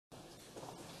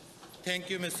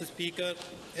Thank you, Mr. Speaker.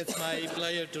 It's my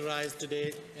pleasure to rise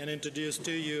today and introduce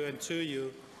to you and through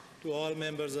you to all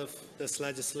members of this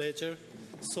legislature,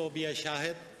 Sobia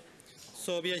Shahid.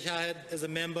 Sobia Shahid is a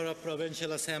member of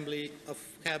Provincial Assembly of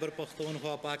Khyber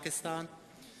Pakhtunkhwa, Pakistan.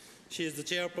 She is the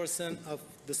chairperson of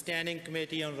the Standing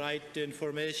Committee on Right to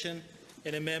Information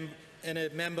and a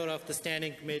member of the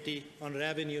Standing Committee on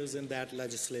Revenues in that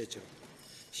legislature.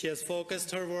 She has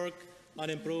focused her work on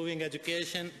improving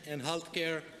education and health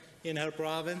care in her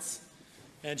province,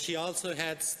 and she also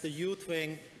heads the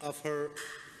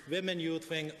women youth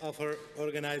wing of her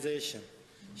organization.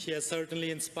 She has certainly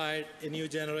inspired a new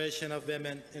generation of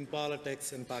women in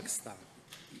politics in Pakistan.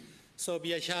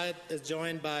 Sobia Shahid is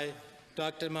joined by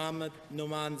Dr.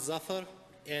 Nauman Zafar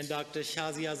and Dr.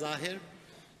 Shazia Zahir,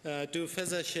 two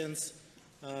physicians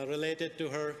related to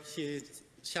her.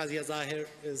 Shazia Zahir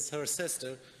is her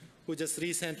sister, who just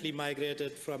recently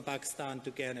migrated from Pakistan to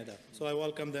Canada. So I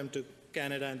welcome them to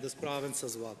Canada and this province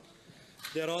as well.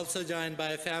 They are also joined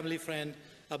by a family friend,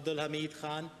 Abdul Hamid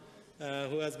Khan,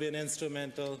 who has been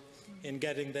instrumental in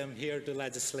getting them here to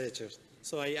legislature.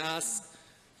 So I ask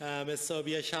Ms.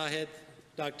 Sobia Shahid,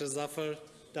 Dr. Zafar,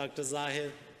 Dr.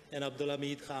 Zahir, and Abdul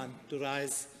Hamid Khan to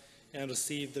rise and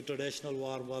receive the traditional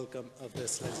warm welcome of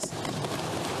this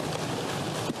legislature.